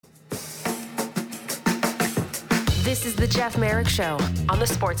This is the Jeff Merrick Show on the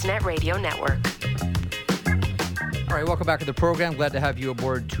Sportsnet Radio Network. All right, welcome back to the program. Glad to have you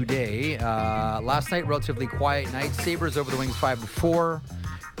aboard today. Last night, relatively quiet night. Sabres over the Wings 5-4.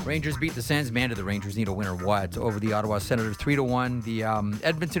 Rangers beat the Sens. Man, do the Rangers need a win or what? Over the Ottawa Senators 3-1. The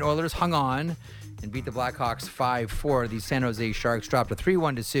Edmonton Oilers hung on and beat the Blackhawks 5-4. The San Jose Sharks dropped a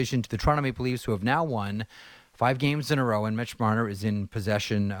 3-1 decision to the Toronto Maple Leafs, who have now won 5 games in a row, and Mitch Marner is in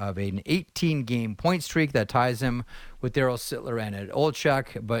possession of an 18-game point streak that ties him with Daryl Sittler and Ed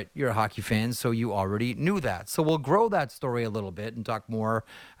Olczyk, but you're a hockey fan, so you already knew that. So we'll grow that story a little bit and talk more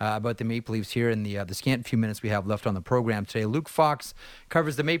about the Maple Leafs here in the scant few minutes we have left on the program today. Luke Fox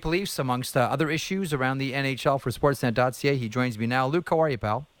covers the Maple Leafs amongst other issues around the NHL for Sportsnet.ca. He joins me now. Luke, how are you,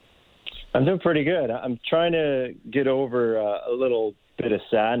 pal? I'm doing pretty good. I'm trying to get over a little bit of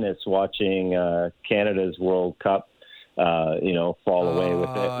sadness watching Canada's World Cup, fall away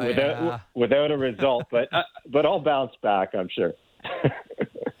without a result. But I'll bounce back, I'm sure.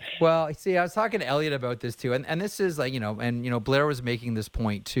 Well, see, I was talking to Elliot about this too, and this is like, Blair was making this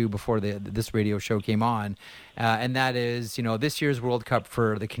point too before this radio show came on, and that is, this year's World Cup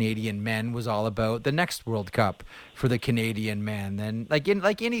for the Canadian men was all about the next World Cup for the Canadian men, and like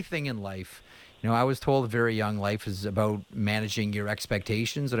anything in life. I was told very young life is about managing your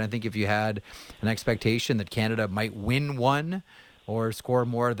expectations. And I think if you had an expectation that Canada might win one or score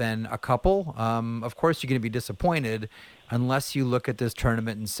more than a couple, of course you're going to be disappointed unless you look at this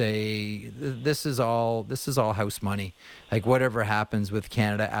tournament and say, this is all house money. Like whatever happens with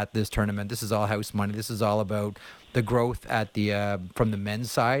Canada at this tournament, this is all house money. This is all about the growth at the from the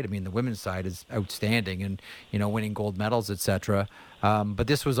men's side. I mean, the women's side is outstanding and, winning gold medals, etc. But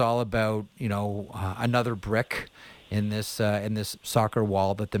this was all about, another brick in this soccer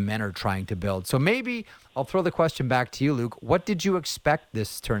wall that the men are trying to build. So maybe I'll throw the question back to you, Luke. What did you expect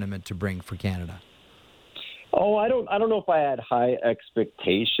this tournament to bring for Canada? Oh, I don't know if I had high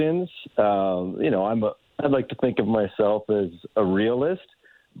expectations. I'd like to think of myself as a realist,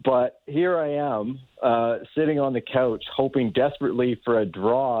 but here I am sitting on the couch hoping desperately for a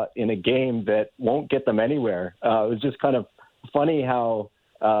draw in a game that won't get them anywhere. It was just kind of funny how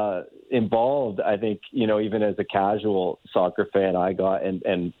involved, I think, even as a casual soccer fan I got,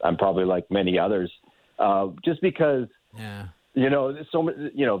 and I'm probably like many others, just because,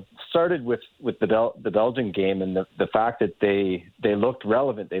 started with the Belgian game and the fact that they looked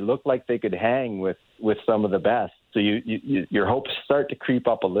relevant. They looked like they could hang with some of the best. So your hopes start to creep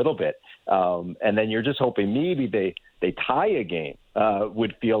up a little bit. And then you're just hoping maybe they tie a game,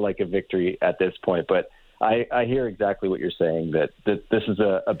 would feel like a victory at this point. But I hear exactly what you're saying, that this is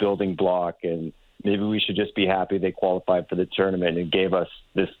a building block, and maybe we should just be happy they qualified for the tournament and gave us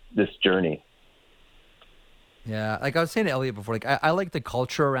this journey. Yeah, like I was saying to Elliot before, like I like the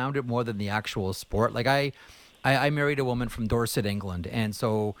culture around it more than the actual sport. Like I married a woman from Dorset, England, and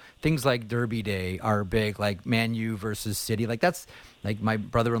so things like Derby Day are big, like Man U versus City. Like that's like my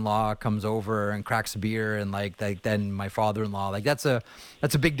brother-in-law comes over and cracks a beer, and like then my father-in-law, like that's a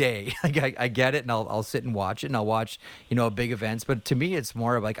big day. Like I get it, and I'll sit and watch it, and I'll watch big events. But to me, it's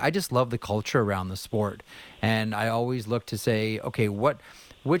more of like I just love the culture around the sport, and I always look to say, okay,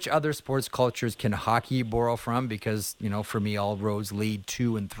 which other sports cultures can hockey borrow from? Because, for me, all roads lead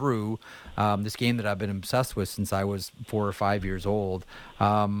to and through this game that I've been obsessed with since I was 4 or 5 years old.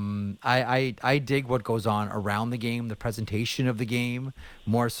 I dig what goes on around the game, the presentation of the game,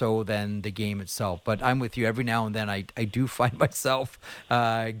 more so than the game itself. But I'm with you. Every now and then I do find myself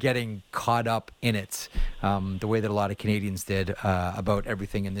getting caught up in it, the way that a lot of Canadians did about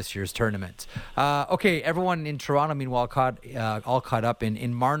everything in this year's tournament. Okay, everyone in Toronto, meanwhile, all caught up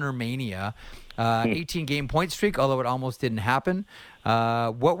in Marner mania. 18-game point streak, although it almost didn't happen.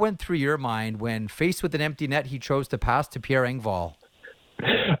 What went through your mind when, faced with an empty net, he chose to pass to Pierre Engvall?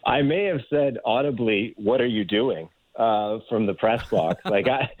 I may have said audibly, "What are you doing?" From the press box. Like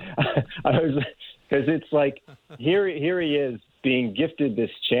I was, because it's like here he is being gifted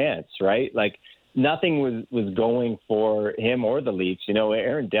this chance, right? Like nothing was going for him or the Leafs.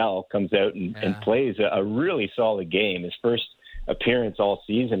 Aaron Dell comes out and plays a really solid game, his first appearance all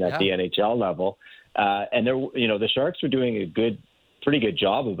season at the NHL level. And the Sharks were doing a pretty good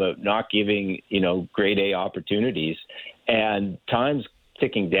job about not giving, grade A opportunities, and time's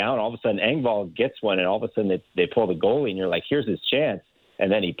ticking down. All of a sudden Engvall gets one, and all of a sudden they pull the goalie, and you're like, here's his chance.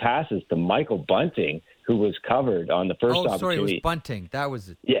 And then he passes to Michael Bunting, who was covered on the first opportunity. Oh, sorry, it was Bunting. That was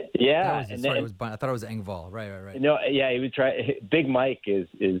it. Yeah, Yeah, I thought it was Engvall. Right. No, yeah, he would try. Big Mike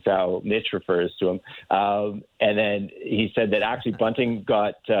is how Mitch refers to him. And then he said that actually Bunting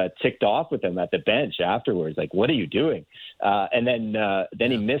got ticked off with him at the bench afterwards. Like, what are you doing? And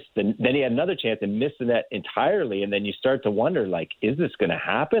then he missed. Then he had another chance and missed the net entirely. And then you start to wonder, like, is this going to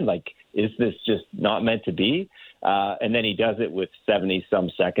happen? Like, is this just not meant to be? And then he does it with 70-some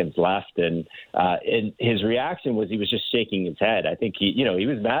seconds left. And his reaction was he was just shaking his head. I think he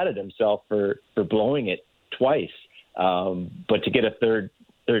was mad at himself for blowing it twice. But to get a third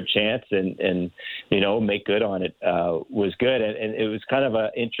chance and make good on it was good. And it was kind of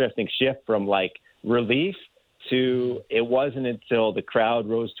an interesting shift from, like, relief to it wasn't until the crowd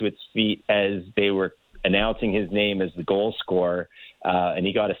rose to its feet as they were announcing his name as the goal scorer, and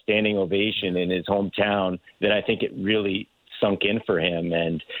he got a standing ovation in his hometown, then I think it really sunk in for him.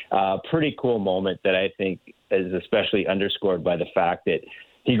 And pretty cool moment that I think is especially underscored by the fact that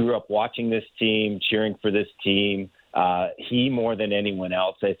he grew up watching this team, cheering for this team. He, more than anyone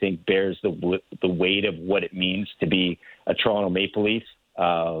else, I think, bears the weight of what it means to be a Toronto Maple Leaf,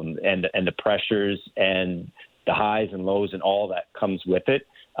 and the pressures and the highs and lows and all that comes with it.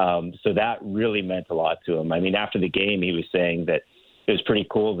 So that really meant a lot to him. I mean, after the game, he was saying that it was pretty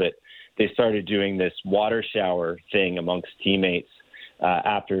cool that they started doing this water shower thing amongst teammates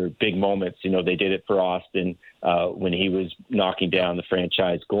after big moments. They did it for Austin when he was knocking down the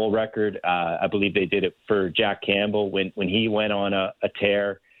franchise goal record. I believe they did it for Jack Campbell when he went on a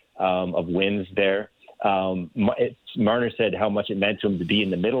tear of wins there. Marner said how much it meant to him to be in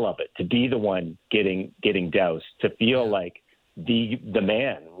the middle of it, to be the one getting doused, to feel like the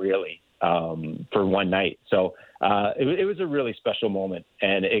man, really, for one night. So it was a really special moment,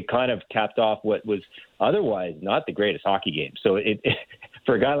 and it kind of capped off what was otherwise not the greatest hockey game. So it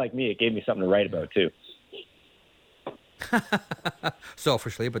for a guy like me, it gave me something to write about too.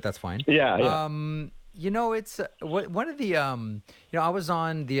 Selfishly, but that's fine. Yeah. It's one of the I was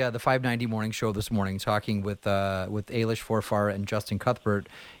on the 590 morning show this morning talking with Ailish Forfar and Justin Cuthbert,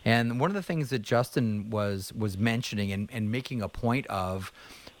 and one of the things that Justin was mentioning and making a point of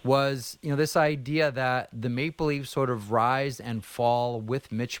was this idea that the Maple Leafs sort of rise and fall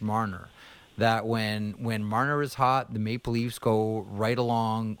with Mitch Marner. That when Marner is hot, the Maple Leafs go right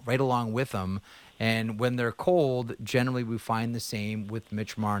along with him. And when they're cold, generally we find the same with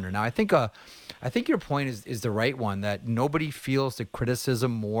Mitch Marner. Now, I think your point is the right one, that nobody feels the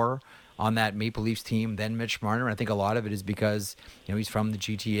criticism more on that Maple Leafs team than Mitch Marner. And I think a lot of it is because he's from the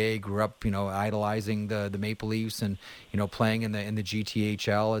GTA, grew up idolizing the Maple Leafs and playing in the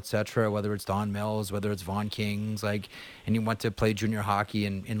GTHL, etc. Whether it's Don Mills, whether it's Vaughan Kings, and he went to play junior hockey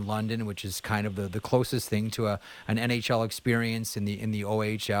in London, which is kind of the closest thing to an NHL experience in the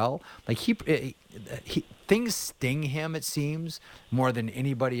OHL. Things sting him, it seems, more than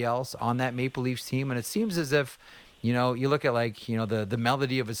anybody else on that Maple Leafs team, and it seems as if. You look at the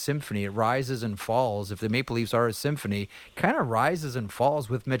melody of a symphony, it rises and falls. If the Maple Leafs are a symphony, kind of rises and falls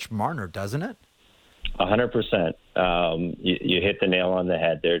with Mitch Marner, doesn't it? 100%. You hit the nail on the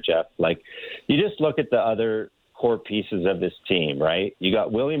head there, Jeff. You just look at the other core pieces of this team, right? You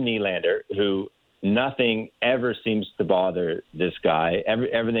got William Nylander, who nothing ever seems to bother this guy.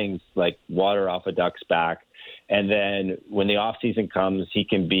 Everything's like water off a duck's back. And then when the off season comes, he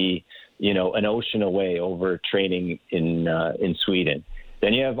can be an ocean away over training in Sweden.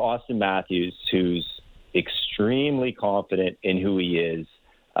 Then you have Austin Matthews, who's extremely confident in who he is.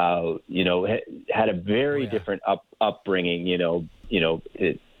 Had a very different upbringing.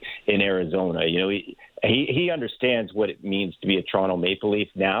 In Arizona. He understands what it means to be a Toronto Maple Leaf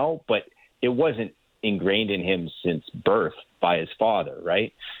now, but it wasn't ingrained in him since birth by his father,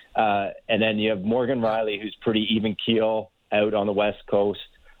 right? And then you have Morgan Riley, who's pretty even keel out on the West Coast.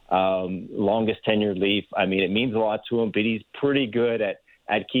 Longest tenured Leaf. I mean, it means a lot to him, but he's pretty good at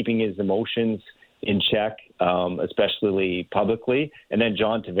keeping his emotions in check, especially publicly. And then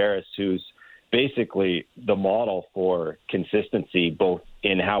John Tavares, who's basically the model for consistency, both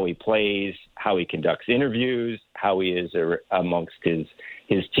in how he plays, how he conducts interviews, how he is amongst his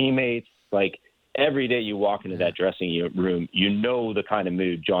teammates. Every day you walk into that dressing room, the kind of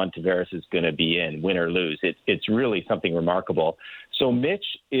mood John Tavares is going to be in, win or lose. It's really something remarkable. So Mitch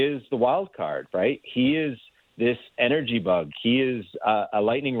is the wild card, right? He is this energy bug. He is a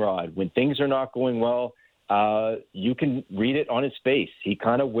lightning rod. When things are not going well, you can read it on his face. He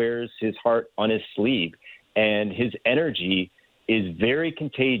kind of wears his heart on his sleeve, and his energy is very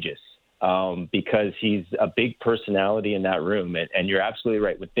contagious. Because he's a big personality in that room. And you're absolutely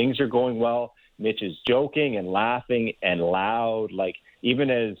right. When things are going well, Mitch is joking and laughing and loud.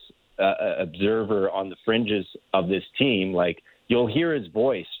 Even as an observer on the fringes of this team, you'll hear his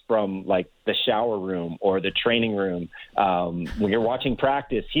voice from like the shower room or the training room. When you're watching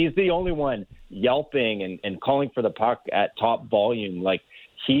practice, he's the only one yelping and calling for the puck at top volume. Like,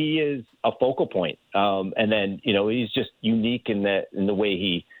 he is a focal point. And then, he's just unique in the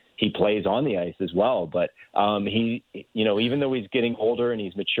way he plays on the ice as well. But he, even though he's getting older and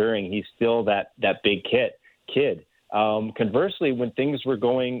he's maturing, he's still that big kid. Conversely, when things were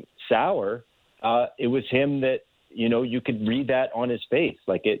going sour, it was him that, you could read that on his face.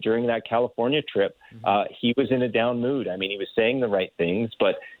 Like during that California trip, he was in a down mood. I mean, he was saying the right things,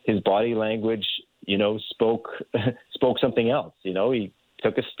 but his body language, spoke something else. He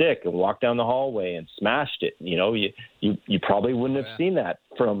took a stick and walked down the hallway and smashed it. You probably wouldn't have seen that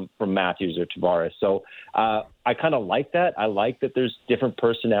from Matthews or Tavares. So I kind of like that. I like that there's different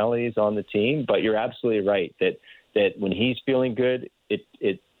personalities on the team, but you're absolutely right that when he's feeling good,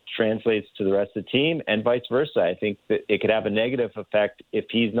 it translates to the rest of the team, and vice versa. I think that it could have a negative effect if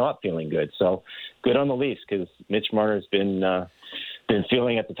he's not feeling good. So good on the Leafs, because Mitch Marner's been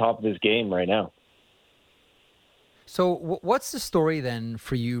feeling at the top of his game right now. So what's the story then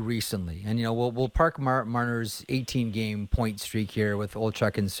for you recently? And, we'll park Marner's 18-game point streak here with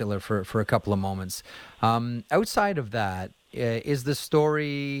Olchuk and Siller for a couple of moments. Outside of that, is the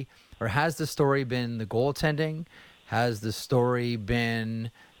story, or has the story been the goaltending? Has the story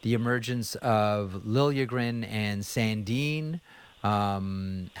been the emergence of Liljegren and Sandin?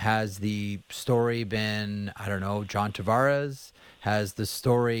 Has the story been, John Tavares? Has the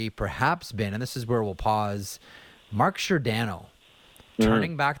story perhaps been, and this is where we'll pause, Mark Giordano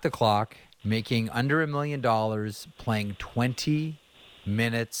turning back the clock, making under $1 million, playing 20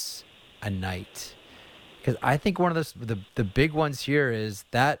 minutes a night? Because I think one of the big ones here is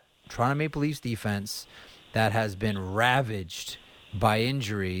that Toronto Maple Leafs defense that has been ravaged by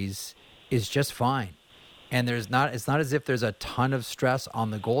injuries is just fine. And it's not as if there's a ton of stress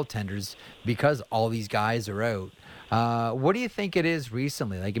on the goaltenders because all these guys are out. What do you think it is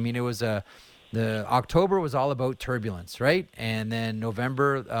recently? It was the October was all about turbulence, right? And then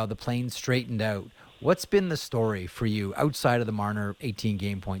November, the plane straightened out. What's been the story for you outside of the Marner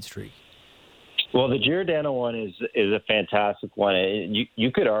 18-game point streak? Well, the Giordano one is a fantastic one.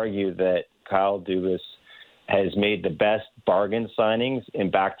 You could argue that Kyle Dubas has made the best bargain signings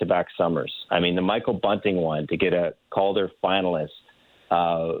in back-to-back summers. I mean, the Michael Bunting one, to get a Calder finalist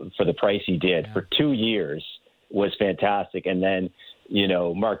for the price he did for 2 years, was fantastic. And then,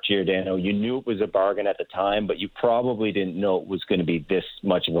 Mark Giordano, you knew it was a bargain at the time, but you probably didn't know it was going to be this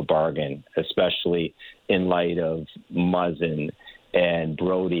much of a bargain, especially in light of Muzzin and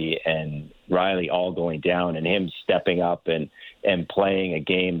Brody and Riley all going down, and him stepping up and playing a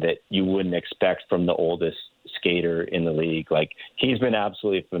game that you wouldn't expect from the oldest skater in the league. Like, he's been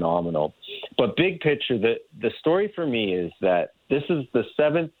absolutely phenomenal. But big picture, the story for me is that this is the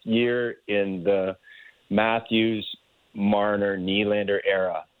 7th year in the Matthews, Marner, Nylander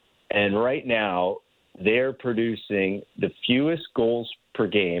era. And right now, they're producing the fewest goals per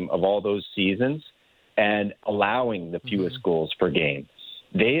game of all those seasons and allowing the fewest goals per game.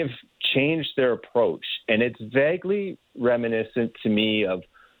 They have changed their approach, and it's vaguely reminiscent to me of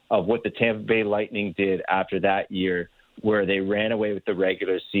what the Tampa Bay Lightning did after that year, where they ran away with the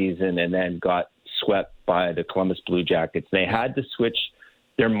regular season and then got swept by the Columbus Blue Jackets. They had to switch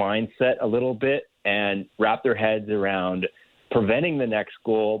their mindset a little bit and wrap their heads around preventing the next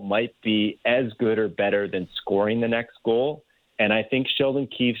goal might be as good or better than scoring the next goal. And I think Sheldon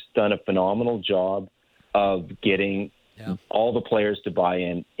Keefe's done a phenomenal job of getting all the players to buy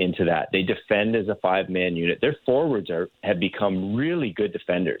into that. They defend as a 5-man unit. Their forwards have become really good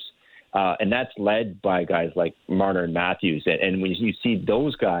defenders. And that's led by guys like Marner and Matthews. And when you see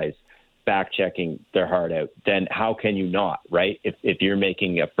those guys back-checking their heart out, then how can you not, right? If you're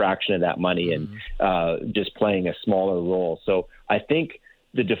making a fraction of that money and just playing a smaller role. So I think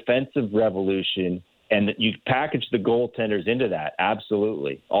the defensive revolution, and that you package the goaltenders into that,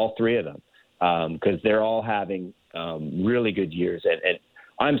 absolutely, all three of them, because they're all having really good years. And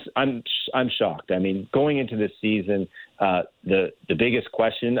I'm shocked. I mean, going into this season, the biggest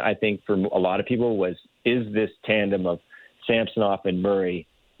question, I think, for a lot of people was, is this tandem of Samsonov and Murray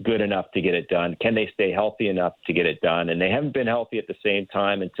good enough to get it done? Can they stay healthy enough to get it done? And they haven't been healthy at the same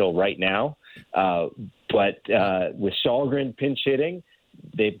time until right now. But with Shalgren pinch hitting,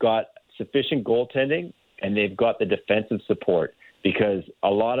 they've got sufficient goaltending, and they've got the defensive support, because a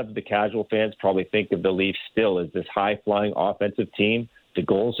lot of the casual fans probably think of the Leafs still as this high-flying offensive team. The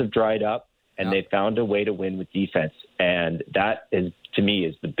goals have dried up, and they found a way to win with defense. And that, is, to me,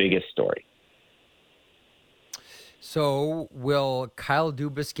 is the biggest story. So will Kyle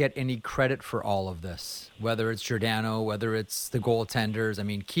Dubas get any credit for all of this? Whether it's Giordano, whether it's the goaltenders. I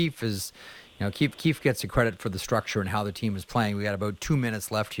mean, Keefe gets the credit for the structure and how the team is playing. We got about 2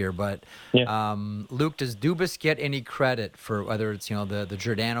 minutes left here, but Luke, does Dubas get any credit for whether it's the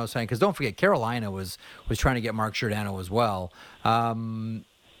Giordano signing? Because don't forget, Carolina was trying to get Mark Giordano as well.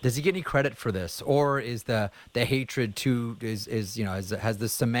 Does he get any credit for this, or is the hatred has the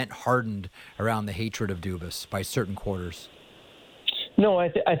cement hardened around the hatred of Dubas by certain quarters? No, I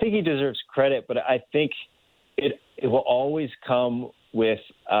think he deserves credit, but I think it will always come with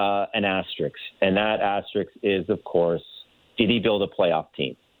an asterisk, and that asterisk is, of course, did he build a playoff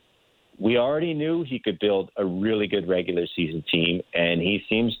team? We already knew he could build a really good regular season team, and he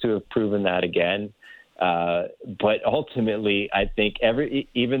seems to have proven that again. But ultimately, I think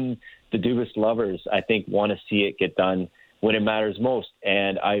even the Dubas lovers, I think, want to see it get done when it matters most.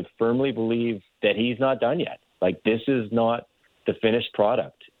 And I firmly believe that he's not done yet. Like, this is not the finished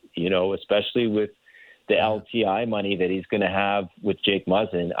product, especially with the LTI money that he's going to have with Jake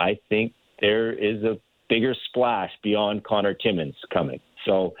Muzzin. I think there is a bigger splash beyond Connor Timmins coming.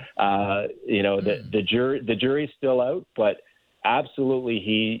 So, the jury's still out, but absolutely,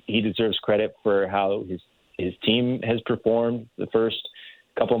 he deserves credit for how his team has performed the first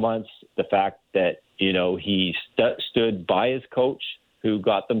couple months. The fact that he stood by his coach, who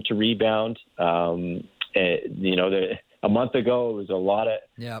got them to rebound. A month ago, it was a lot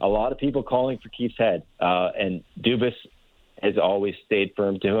of people calling for Keith's head, and Dubas has always stayed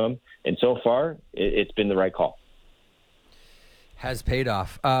firm to him. And so far, it's been the right call. Has paid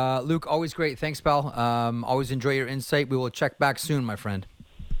off. Luke, always great. Thanks, pal. Always enjoy your insight. We will check back soon, my friend.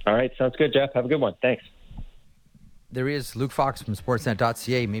 All right. Sounds good, Jeff. Have a good one. Thanks. There he is, Luke Fox from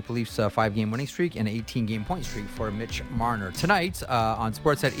Sportsnet.ca. Maple Leafs 5-game winning streak and 18-game point streak for Mitch Marner. Tonight on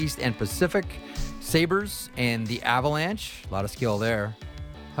Sportsnet East and Pacific, Sabres and the Avalanche. A lot of skill there.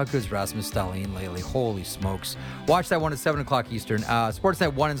 How good is Rasmus Dahlin lately? Holy smokes. Watch that one at 7 o'clock Eastern.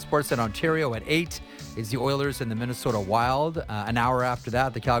 Sportsnet 1 and Sportsnet Ontario at 8 is the Oilers and the Minnesota Wild. An hour after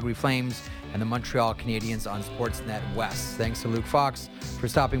that, the Calgary Flames and the Montreal Canadiens on Sportsnet West. Thanks to Luke Fox for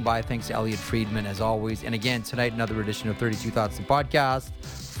stopping by. Thanks to Elliot Friedman, as always. And again, tonight, another edition of 32 Thoughts, the podcast,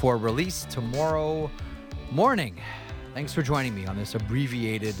 for release tomorrow morning. Thanks for joining me on this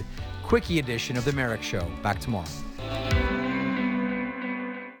abbreviated, quickie edition of The Merrick Show. Back tomorrow.